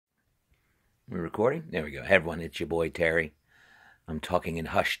We're recording? There we go. Hey everyone, it's your boy Terry. I'm talking in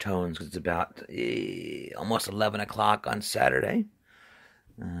hushed tones because it's about almost 11 o'clock on Saturday.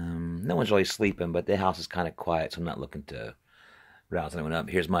 No one's really sleeping, but the house is kind of quiet, so I'm not looking to rouse anyone up.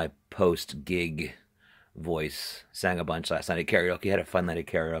 Here's my post-gig voice. Sang a bunch last night at karaoke. Had a fun night at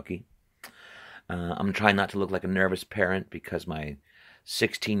karaoke. I'm trying not to look like a nervous parent because my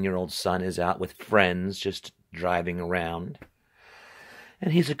 16-year-old son is out with friends just driving around.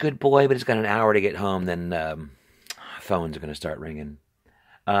 And he's a good boy, but he's got an hour to get home, then phones are going to start ringing.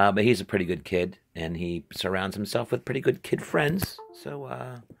 But he's a pretty good kid, and he surrounds himself with pretty good kid friends. So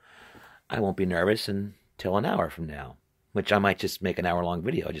I won't be nervous until an hour from now, which I might just make an hour-long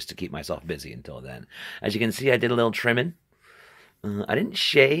video just to keep myself busy until then. As you can see, I did a little trimming. I didn't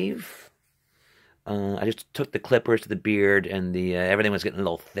shave. I just took the clippers to the beard, and everything was getting a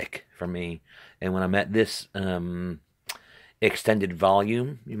little thick for me. And when I'm at this extended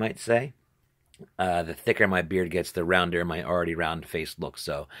volume, you might say, the thicker my beard gets, the rounder my already round face looks.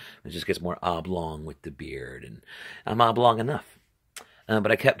 So it just gets more oblong with the beard, and I'm oblong enough.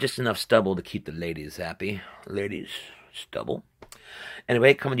 But I kept just enough stubble to keep the ladies happy. Ladies, stubble.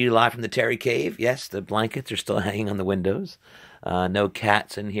 Anyway, coming to you live from the Terry Cave. Yes, the blankets are still hanging on the windows. No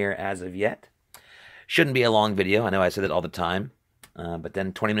cats in here as of yet. Shouldn't be a long video. I know I say that all the time. But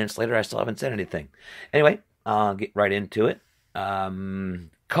then 20 minutes later, I still haven't said anything. Anyway, I'll get right into it.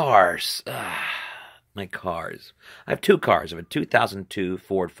 Cars. My cars. I have two cars. I have a 2002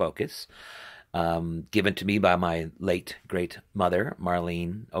 Ford Focus, given to me by my late great mother,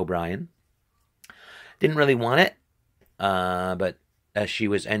 Marlene O'Brien. Didn't really want it, but as she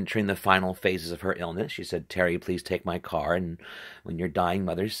was entering the final phases of her illness, she said, "Terry, please take my car." And when your dying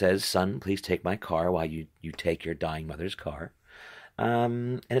mother says, "Son, please take my car," while you take your dying mother's car.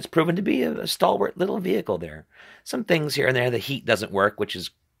 And it's proven to be a stalwart little vehicle there. Some things here and there, the heat doesn't work, which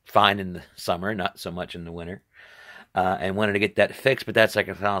is fine in the summer, not so much in the winter. And wanted to get that fixed, but that's like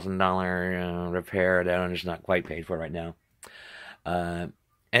 $1,000 repair that I'm just not quite paid for right now.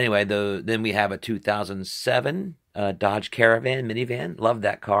 Anyway, then we have a 2007 Dodge Caravan minivan. Loved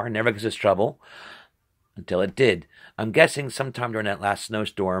that car. Never gives us trouble until it did. I'm guessing sometime during that last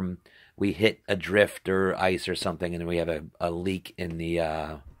snowstorm, we hit a drift or ice or something, and we have a leak in the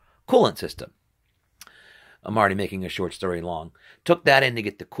coolant system. I'm already making a short story long. Took that in to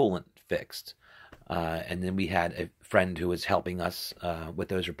get the coolant fixed. And then we had a friend who was helping us with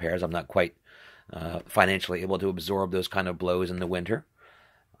those repairs. I'm not quite financially able to absorb those kind of blows in the winter.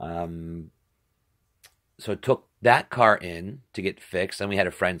 So took that car in to get fixed. And we had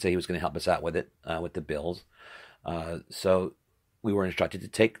a friend say he was going to help us out with it, with the bills. So we were instructed to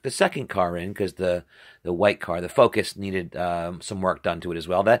take the second car in because the white car, the Focus, needed some work done to it as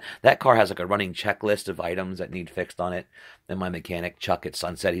well. That car has like a running checklist of items that need fixed on it. And my mechanic, Chuck at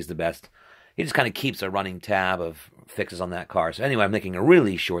Sunset, he's the best. He just kind of keeps a running tab of fixes on that car. So anyway, I'm making a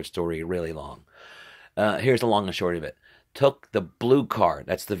really short story really long. Here's the long and short of it. Took the blue car,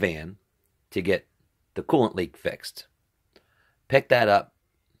 that's the van, to get the coolant leak fixed. Picked that up,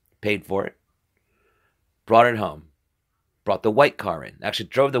 paid for it, brought it home. Brought the white car in. Actually,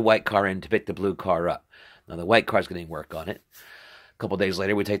 drove the white car in to pick the blue car up. Now, the white car's getting work on it. A couple days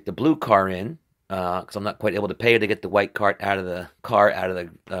later, we take the blue car in because I'm not quite able to pay to get the white car out of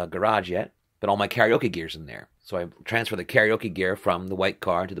the garage yet. But all my karaoke gear's in there. So I transfer the karaoke gear from the white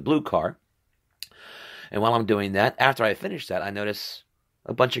car to the blue car. And while I'm doing that, after I finish that, I notice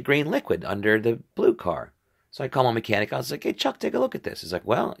a bunch of green liquid under the blue car. So I call my mechanic. I was like, "Hey, Chuck, take a look at this." He's like,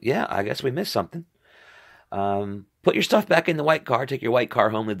 "Well, yeah, I guess we missed something. Put your stuff back in the white car, take your white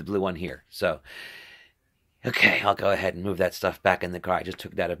car home, leave the blue one here." So, okay, I'll go ahead and move that stuff back in the car. I just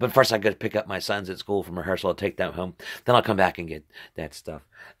took that up. But first I got to pick up my sons at school from rehearsal. I'll take them home. Then I'll come back and get that stuff.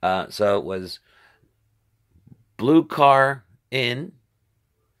 So it was blue car in,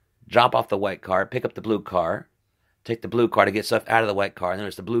 drop off the white car, pick up the blue car, take the blue car to get stuff out of the white car. And then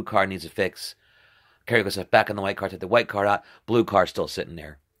there's the blue car needs a fix. Carry the stuff back in the white car, take the white car out. Blue car still sitting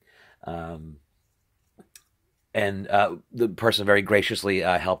there. And the person very graciously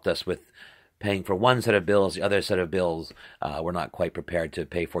helped us with paying for one set of bills. The other set of bills we're not quite prepared to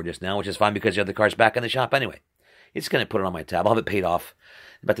pay for just now, which is fine because the other car's back in the shop anyway. He's going to put it on my tab. I'll have it paid off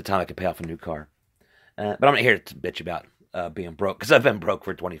about the time I can pay off a new car. But I'm not here to bitch about being broke because I've been broke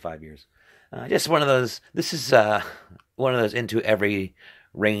for 25 years. Just one of those, this is one of those into every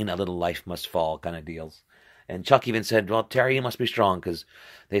rain a little life must fall kind of deals. And Chuck even said, "Well, Terry, you must be strong because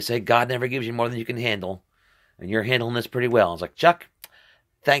they say God never gives you more than you can handle. And you're handling this pretty well." I was like, "Chuck,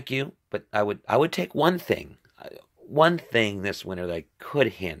 thank you, but I would take one thing. One thing this winter that I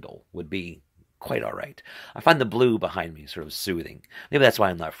could handle would be quite all right. I find the blue behind me sort of soothing. Maybe that's why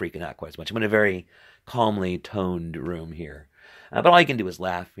I'm not freaking out quite as much. I'm in a very calmly toned room here. But all you can do is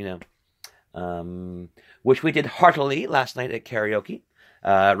laugh, which we did heartily last night at karaoke.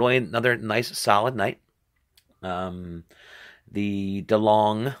 Really another nice, solid night. The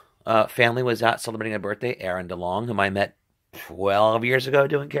DeLong family was out celebrating a birthday. Aaron DeLong, whom I met 12 years ago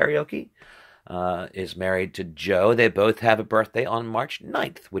doing karaoke, is married to Joe. They both have a birthday on March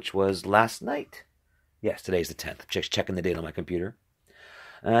 9th, which was last night. Yes, today's the 10th. Just checking the date on my computer.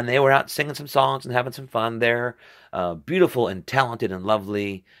 And they were out singing some songs and having some fun there. Beautiful and talented and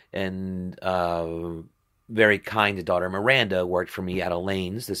lovely and very kind daughter. Miranda worked for me at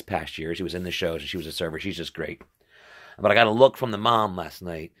Elaine's this past year. She was in the shows and she was a server. She's just great. But I got a look from the mom last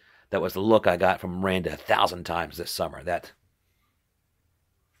night. That was the look I got from Miranda 1,000 times this summer. That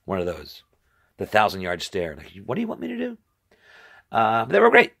one of those. The 1,000-yard stare. Like, what do you want me to do? They were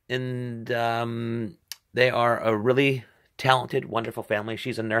great. And they are a really talented, wonderful family.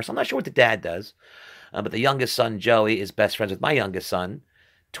 She's a nurse. I'm not sure what the dad does. But the youngest son, Joey, is best friends with my youngest son,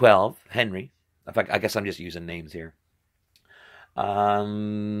 12, Henry. In fact, I guess I'm just using names here.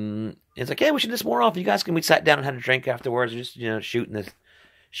 It's like, hey, we should do this more often. You guys we sat down and had a drink afterwards, just shooting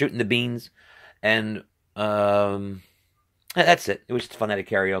the beans, and that's it. It was just fun at a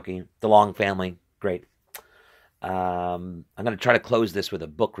karaoke. The Long family, great. I'm going to try to close this with a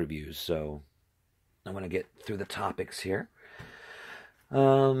book review, so I'm going to get through the topics here.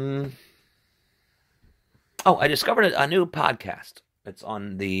 I discovered a new podcast. It's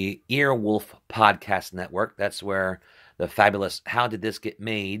on the Earwolf Podcast Network. That's where the fabulous How Did This Get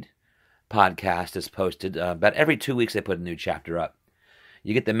Made podcast is posted. About every 2 weeks they put a new chapter up.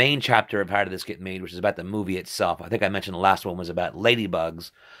 You get the main chapter of How Did This Get Made, which is about the movie itself. I think I mentioned the last one was about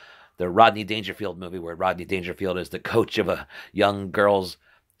Ladybugs, the Rodney Dangerfield movie, where Rodney Dangerfield is the coach of a young girls'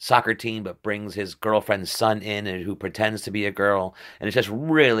 soccer team, but brings his girlfriend's son in, and who pretends to be a girl. And it's just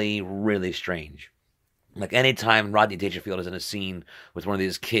really, really strange. Like, anytime Rodney Dangerfield is in a scene with one of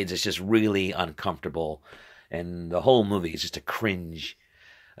these kids, it's just really uncomfortable. And the whole movie is just a cringe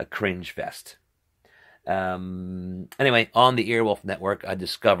fest. Anyway, on the Earwolf Network, I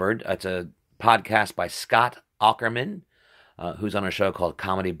discovered it's a podcast by Scott Aukerman, who's on a show called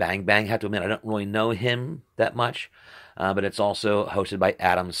Comedy Bang Bang. I have to admit, I don't really know him that much, but it's also hosted by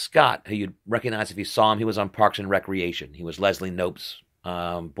Adam Scott, who you'd recognize if you saw him. He was on Parks and Recreation. He was Leslie Knope's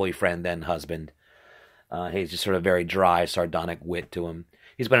boyfriend, then husband. He's just sort of very dry, sardonic wit to him.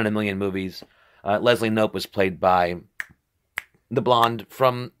 He's been in a million movies. Leslie Knope was played by the blonde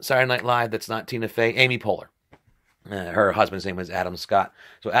from Saturday Night Live that's not Tina Fey, Amy Poehler. Her husband's name was Adam Scott.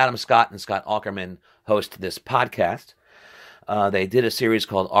 So Adam Scott and Scott Aukerman host this podcast. They did a series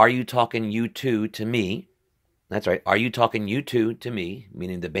called Are You Talking U2 to Me? That's right, Are You Talking U2 to Me?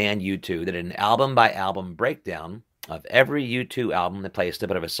 Meaning the band U2. They did an album-by-album breakdown of every U2 album. They play a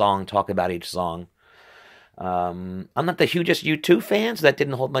snippet of a song, talk about each song. I'm not the hugest U2 fan, so that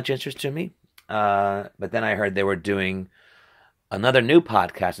didn't hold much interest to me. But then I heard they were doing another new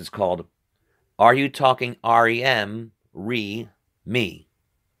podcast. It's called Are You Talking REM Me?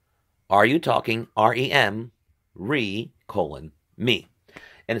 Are You Talking REM Me?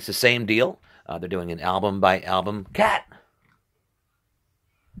 And it's the same deal. They're doing an album-by-album. Cat!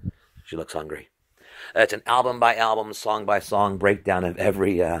 She looks hungry. It's an album-by-album, song-by-song breakdown of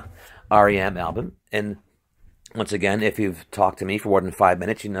every REM album. And once again, if you've talked to me for more than 5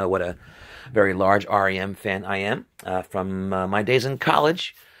 minutes, you know what a very large REM fan I am. From my days in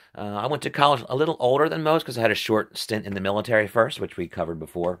college, I went to college a little older than most because I had a short stint in the military first, which we covered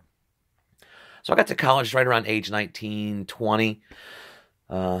before. So I got to college right around age 19, 20.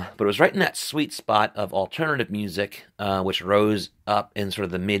 But it was right in that sweet spot of alternative music, which rose up in sort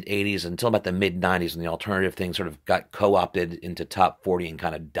of the mid-'80s until about the mid-'90s, when the alternative thing sort of got co-opted into top 40 and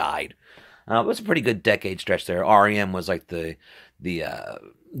kind of died. It was a pretty good decade stretch there. REM was like the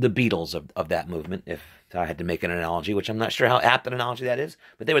Beatles of that movement, if I had to make an analogy, which I'm not sure how apt an analogy that is,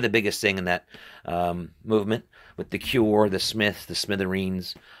 but they were the biggest thing in that movement, with The Cure, The Smiths, The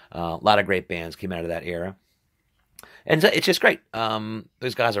Smithereens. A lot of great bands came out of that era. And it's just great.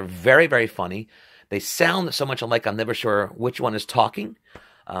 Those guys are very, very funny. They sound so much alike, I'm never sure which one is talking.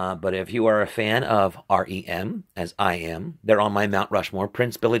 But if you are a fan of REM, as I am, they're on my Mount Rushmore.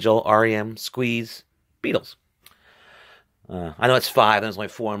 Prince, Billy Joel, REM, Squeeze, Beatles. I know it's 5, and there's only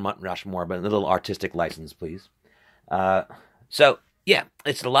 4 on Mount Rushmore, but a little artistic license, please. So, yeah,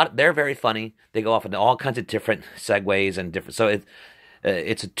 it's a lot. They're very funny. They go off into all kinds of different segues and different. So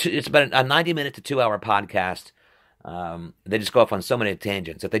it's about a 90-minute to 2-hour podcast. They just go off on so many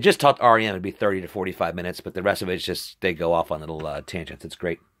tangents. If they just talked REM, it'd be 30 to 45 minutes, but the rest of it's just, they go off on little tangents. It's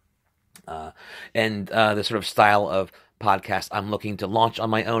great. And the sort of style of podcast I'm looking to launch on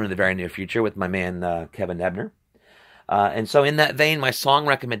my own in the very near future with my man Kevin Ebner. And so in that vein, my song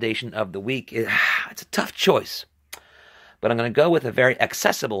recommendation of the week, it's a tough choice. But I'm going to go with a very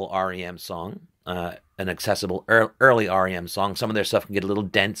accessible REM song, an accessible early REM song. Some of their stuff can get a little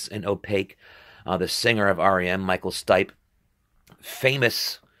dense and opaque. The singer of REM, Michael Stipe,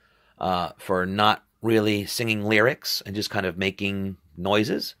 famous for not really singing lyrics and just kind of making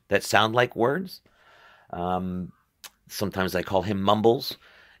noises that sound like words. Sometimes I call him Mumbles.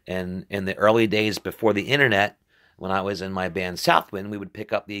 And in the early days before the internet, when I was in my band Southwind, we would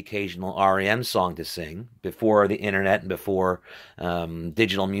pick up the occasional REM song to sing. Before the internet and before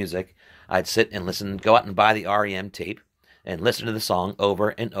digital music, I'd sit and listen, go out and buy the REM tape and listen to the song over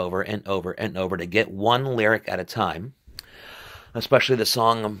and over and over and over to get one lyric at a time. Especially the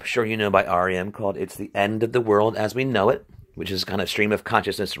song I'm sure you know by REM called It's the End of the World as We Know It, which is kind of stream of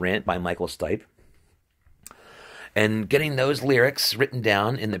consciousness rant by Michael Stipe. And getting those lyrics written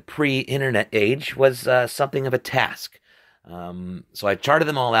down in the pre-internet age was something of a task. So I charted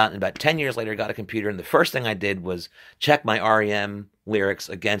them all out, and about 10 years later got a computer, and the first thing I did was check my REM lyrics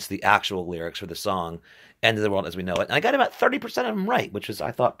against the actual lyrics for the song, End of the World as We Know It. And I got about 30% of them right, which was,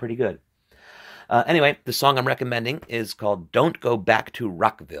 I thought, pretty good. Anyway, the song I'm recommending is called Don't Go Back to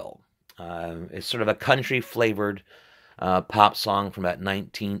Rockville. It's sort of a country-flavored pop song from about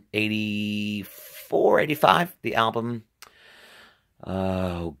 1984, 85. The album,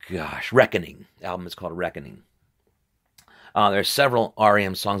 Reckoning. The album is called Reckoning. There's several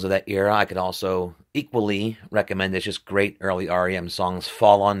REM songs of that era. I could also equally recommend there's just great early REM songs.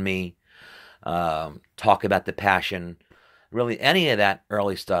 Fall on Me, Talk About the Passion. Really, any of that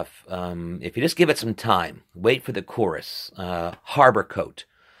early stuff, if you just give it some time, wait for the chorus, Harbor Coat,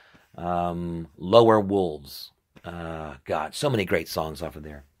 Lower Wolves, so many great songs off of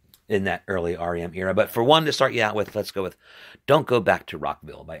there in that early REM era. But for one to start you out with, let's go with Don't Go Back to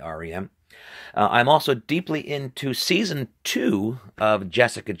Rockville by REM. I'm also deeply into season 2 of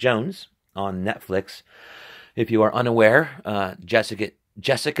Jessica Jones on Netflix. If you are unaware, Jessica,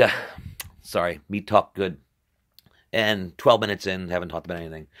 me talk good. And 12 minutes in, haven't talked about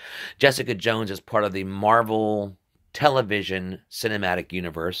anything. Jessica Jones is part of the Marvel television cinematic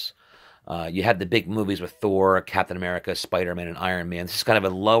universe. You have the big movies with Thor, Captain America, Spider-Man, and Iron Man. This is kind of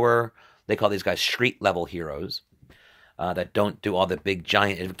a lower, they call these guys street-level heroes that don't do all the big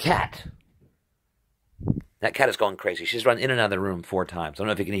giant... Cat! That cat is going crazy. She's run in and out of the room 4 times. I don't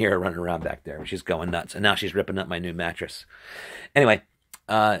know if you can hear her running around back there. She's going nuts. And now she's ripping up my new mattress. Anyway,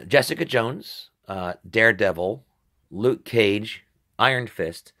 Jessica Jones, Daredevil, Luke Cage, Iron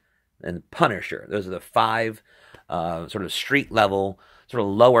Fist, and Punisher. Those are the 5 sort of street-level, sort of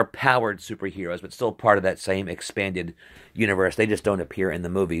lower-powered superheroes, but still part of that same expanded universe. They just don't appear in the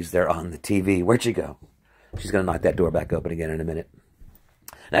movies. They're on the TV. Where'd she go? She's going to knock that door back open again in a minute.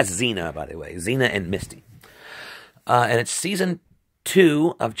 That's Xena, by the way. Xena and Misty. And it's season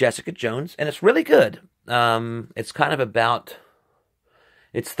 2 of Jessica Jones, and it's really good. It's kind of about...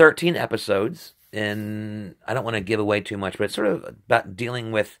 It's 13 episodes. And I don't want to give away too much, but it's sort of about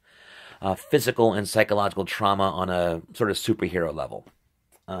dealing with physical and psychological trauma on a sort of superhero level.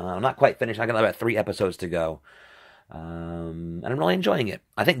 I'm not quite finished. I got about 3 episodes to go. And I'm really enjoying it.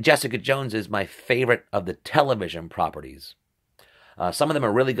 I think Jessica Jones is my favorite of the television properties. Some of them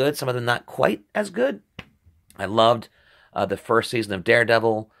are really good. Some of them not quite as good. I loved the first season of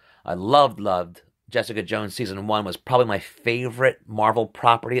Daredevil. I loved Jessica Jones season 1 was probably my favorite Marvel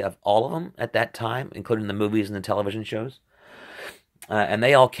property of all of them at that time, including the movies and the television shows. And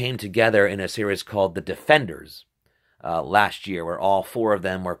they all came together in a series called The Defenders last year, where all 4 of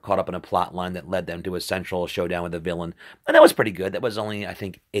them were caught up in a plot line that led them to a central showdown with a villain. And that was pretty good. That was only, I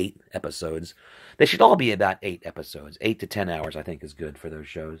think, 8 episodes. They should all be about 8 episodes. 8 to 10 hours, I think, is good for those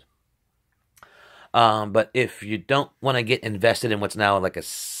shows. But if you don't want to get invested in what's now like a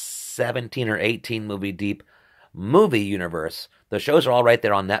 17 or 18 movie deep movie universe, the shows are all right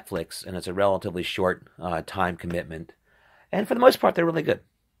there on Netflix, and it's a relatively short time commitment. And for the most part, they're really good.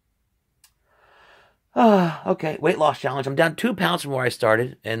 Okay, weight loss challenge. I'm down 2 pounds from where I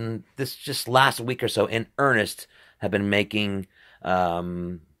started, and this just last week or so, in earnest, have been making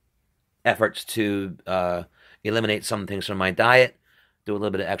efforts to eliminate some things from my diet, do a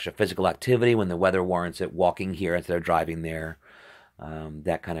little bit of extra physical activity when the weather warrants it, walking here instead of driving there.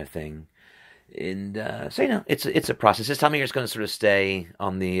 That kind of thing. And so, it's a process. This time of year is going to sort of stay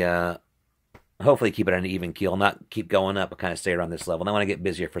on the, hopefully keep it on an even keel, not keep going up, but kind of stay around this level. And then when I get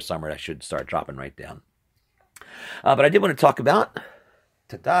busier for summer, I should start dropping right down. But I did want to talk about,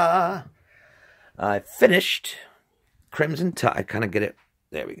 I finished Crimson Tide. I kind of get it.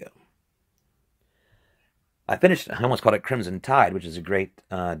 There we go. I almost called it Crimson Tide, which is a great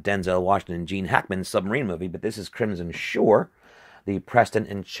Denzel Washington and Gene Hackman submarine movie, but this is Crimson Shore, the Preston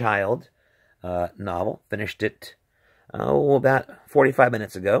and Child novel. Finished it, about 45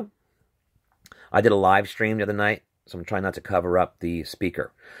 minutes ago. I did a live stream the other night, so I'm trying not to cover up the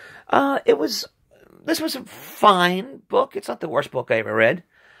speaker. This was a fine book. It's not the worst book I ever read.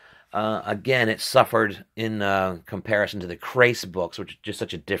 Again, it suffered in comparison to the Crace books, which is just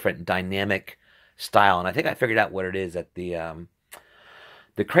such a different dynamic style. And I think I figured out what it is, that the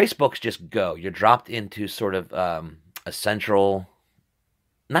Crace books just go. You're dropped into sort of a central,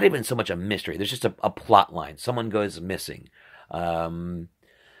 not even so much a mystery. There's just a plot line. Someone goes missing.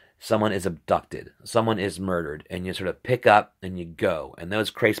 Someone is abducted. Someone is murdered. And you sort of pick up and you go. And those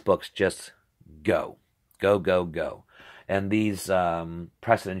Crace books just go. Go, go, go. And these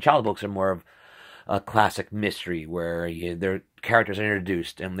Preston and Child books are more of a classic mystery where their characters are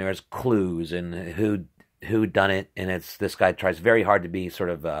introduced and there's clues and who done it. And it's this guy tries very hard to be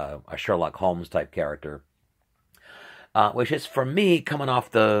sort of a Sherlock Holmes type character. Which is, for me, coming off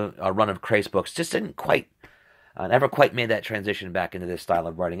the run of Crace books, just didn't quite, never quite made that transition back into this style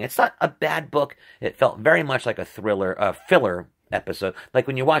of writing. It's not a bad book. It felt very much like a filler episode. Like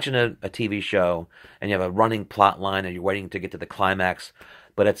when you're watching a TV show and you have a running plot line and you're waiting to get to the climax,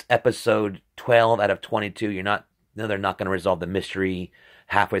 but it's episode 12 out of 22. They're not going to resolve the mystery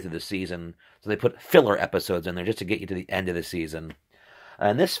halfway through the season. So they put filler episodes in there just to get you to the end of the season.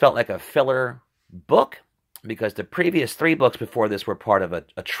 And this felt like a filler book, because the previous 3 books before this were part of a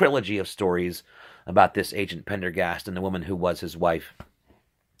trilogy of stories about this Agent Pendergast and the woman who was his wife.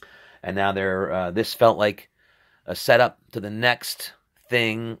 And now this felt like a setup to the next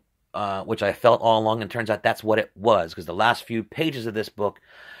thing, which I felt all along, and turns out that's what it was, because the last few pages of this book,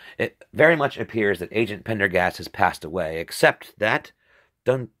 it very much appears that Agent Pendergast has passed away, except that,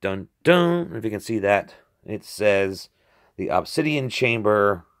 dun dun dun, if you can see that, it says, The Obsidian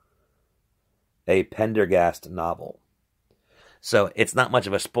Chamber, a Pendergast novel. So it's not much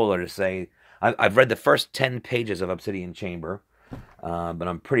of a spoiler to say, I've read the first 10 pages of Obsidian Chamber, but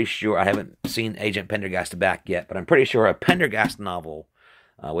I'm pretty sure, I haven't seen Agent Pendergast back yet, but I'm pretty sure a Pendergast novel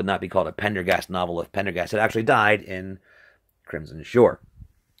would not be called a Pendergast novel if Pendergast had actually died in Crimson Shore.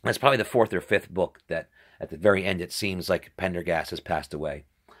 That's probably the 4th or 5th book that at the very end it seems like Pendergast has passed away.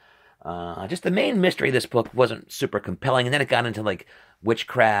 Just the main mystery of this book wasn't super compelling, and then it got into like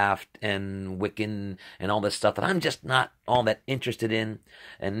witchcraft and Wiccan and all this stuff that I'm just not all that interested in.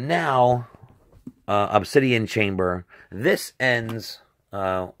 And now, Obsidian Chamber, this ends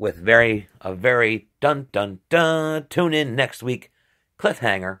with a very dun dun dun, tune in next week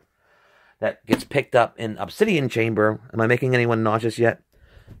cliffhanger that gets picked up in Obsidian Chamber. Am I making anyone nauseous yet?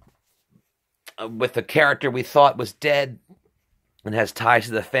 With the character we thought was dead and has ties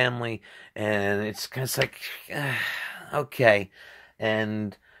to the family, and it's kind of like, okay.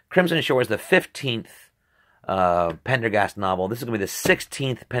 And Crimson Shore is the 15th Pendergast novel. This is going to be the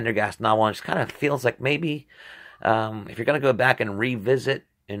 16th Pendergast novel, and it just kind of feels like maybe if you're going to go back and revisit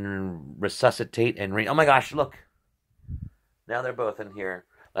and resuscitate and oh my gosh, look. Now they're both in here.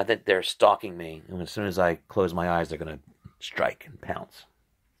 I think they're stalking me, and as soon as I close my eyes, they're going to strike and pounce.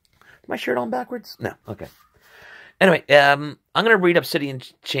 Is my shirt on backwards? No. Okay. Anyway, I'm going to read Obsidian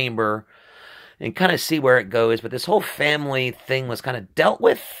Chamber and kind of see where it goes. But this whole family thing was kind of dealt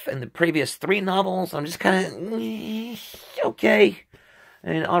with in the previous 3 novels. I'm just kind of, okay.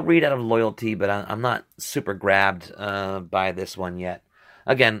 And I'll read out of loyalty, but I'm not super grabbed by this one yet.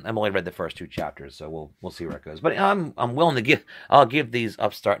 Again, I've only read the first 2 chapters, so we'll see where it goes. But I'm willing to I'll give these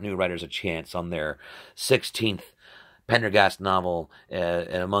upstart new writers a chance on their 16th Pendergast novel,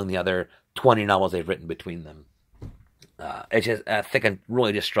 and among the other 20 novels they've written between them. It's just, I think I'm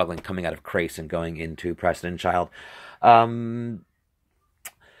really just struggling coming out of Crace and going into Preston and Child. But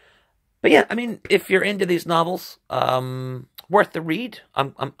yeah, I mean, if you're into these novels, worth the read.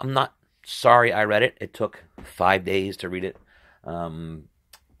 I'm not sorry I read it. It took 5 days to read it. I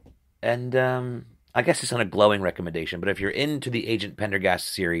guess it's not a glowing recommendation, but if you're into the Agent Pendergast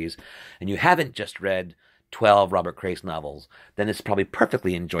series and you haven't just read 12 Robert Crace novels, then it's probably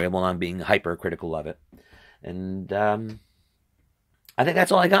perfectly enjoyable, and I'm being hypercritical of it. And I think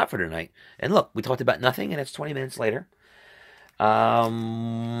that's all I got for tonight. And look, we talked about nothing, and it's 20 minutes later.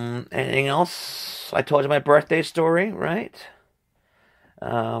 Anything else? I told you my birthday story, right?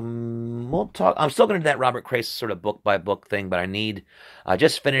 We'll talk. I'm still going to do that Robert Crace sort of book by book thing, but I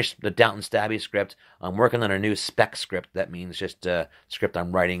just finished the Downton Stabby script. I'm working on a new spec script. That means just a script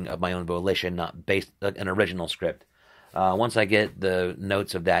I'm writing of my own volition, not based an original script. Once I get the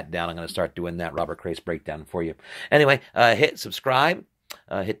notes of that down, I'm going to start doing that Robert Crace breakdown for you. Anyway, hit subscribe,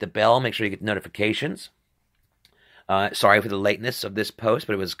 hit the bell, make sure you get notifications. Sorry for the lateness of this post,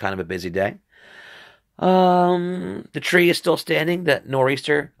 but it was kind of a busy day. The tree is still standing. That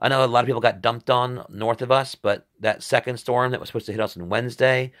nor'easter, I know a lot of people got dumped on north of us, but that second storm that was supposed to hit us on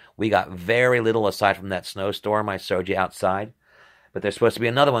Wednesday, we got very little aside from that snowstorm I showed you outside. But there's supposed to be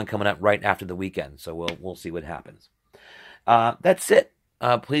another one coming up right after the weekend, so we'll see what happens. That's it.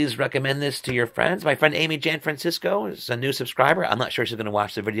 Please recommend this to your friends. My friend Amy Jan Francisco is a new subscriber. I'm not sure she's going to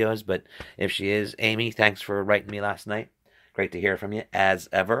watch the videos, but if she is, Amy, thanks for writing me last night. Great to hear from you, as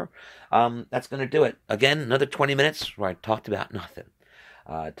ever. That's going to do it. Again, another 20 minutes where I talked about nothing.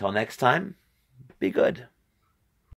 Till next time, be good.